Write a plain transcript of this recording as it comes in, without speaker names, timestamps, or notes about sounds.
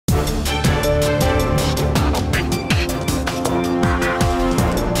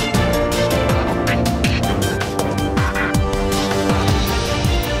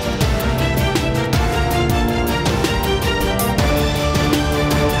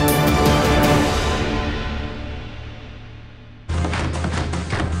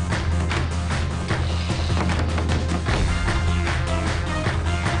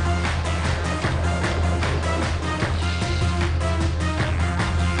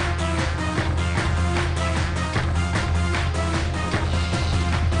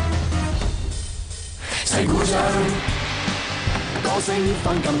掌，歌聲熱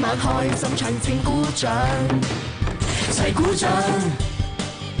放今晚開心場，請鼓掌，齊鼓掌。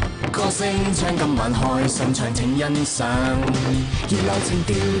歌聲唱今晚開心場，請欣賞，熱鬧情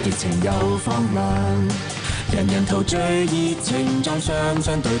調，熱情又放亮，人人陶醉熱情，裝雙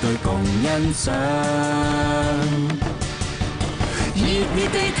雙對對共欣賞。熱烈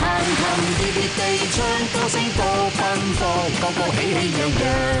地彈琴，熱烈地唱，歌聲多奔放，個個喜氣洋洋，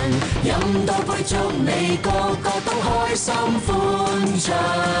飲多杯祝你個個都開心歡暢。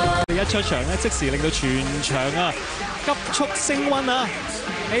一出場咧，即時令到全場啊急速升溫啊！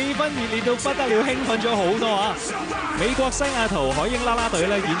氣氛熱烈到不得了，興奮咗好多啊！美國西雅圖海英啦啦隊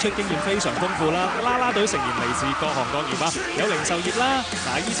咧演出經驗非常豐富啦，啦啦隊成員嚟自各行各業啊，有零售業啦、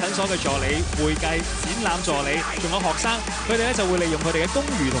牙醫診所嘅助理、會計、展覽助理，仲有學生，佢哋咧就會利用佢哋嘅公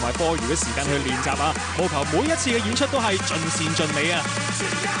餘同埋課餘嘅時間去練習啊，務求每一次嘅演出都係盡善盡美啊！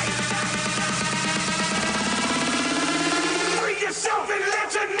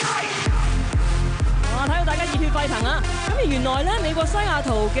哇！睇到大家熱血沸騰啊！咁而原來咧，美國西雅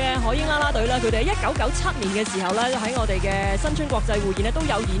圖嘅海英啦啦隊咧，佢哋喺1997年嘅時候咧，喺我哋嘅新春國際匯演咧都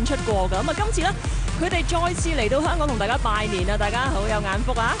有演出過㗎。咁啊，今次咧佢哋再次嚟到香港同大家拜年啊！大家好有眼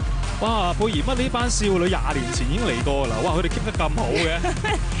福啊！哇！貝兒乜呢班少女20年前已經嚟過啦！哇！佢哋 keep 得咁好嘅，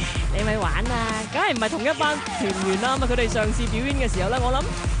你咪玩啊！梗係唔係同一班團員啦？咁啊，佢哋上次表演嘅時候咧，我諗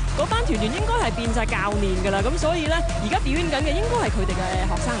嗰班團員應該係變晒教練㗎啦。咁所以咧，而家表演緊嘅應該係佢哋嘅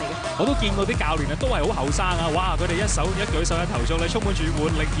學生嚟嘅。我都見過啲教練啊，都係好後生啊！哇！佢哋一舉手一投足咧，充滿住活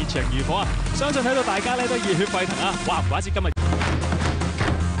力、熱情如火啊！相信睇到大家咧都熱血沸騰啊！哇！唔怪之今日。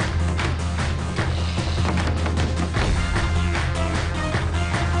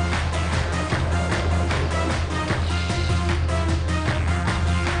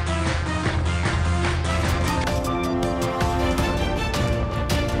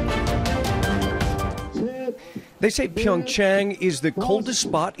They say Pyeongchang is the coldest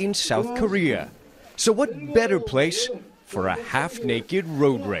spot in South Korea. So what better place for a half-naked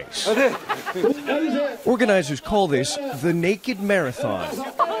road race? Organizers call this the Naked Marathon.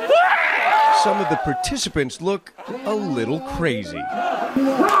 Some of the participants look a little crazy.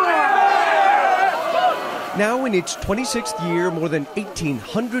 Now in its 26th year, more than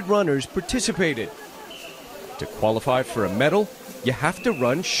 1,800 runners participated. To qualify for a medal, you have to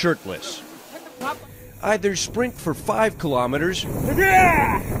run shirtless. Either sprint for 5 kilometers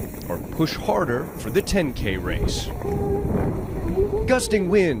or push harder for the 10K race. Gusting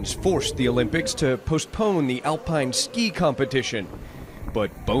winds forced the Olympics to postpone the alpine ski competition, but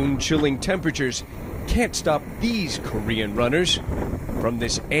bone-chilling temperatures can't stop these Korean runners from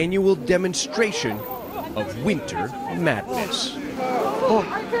this annual demonstration of winter madness.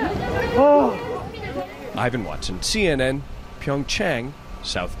 Ivan Watson, CNN, Pyeongchang,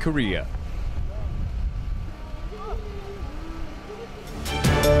 South Korea.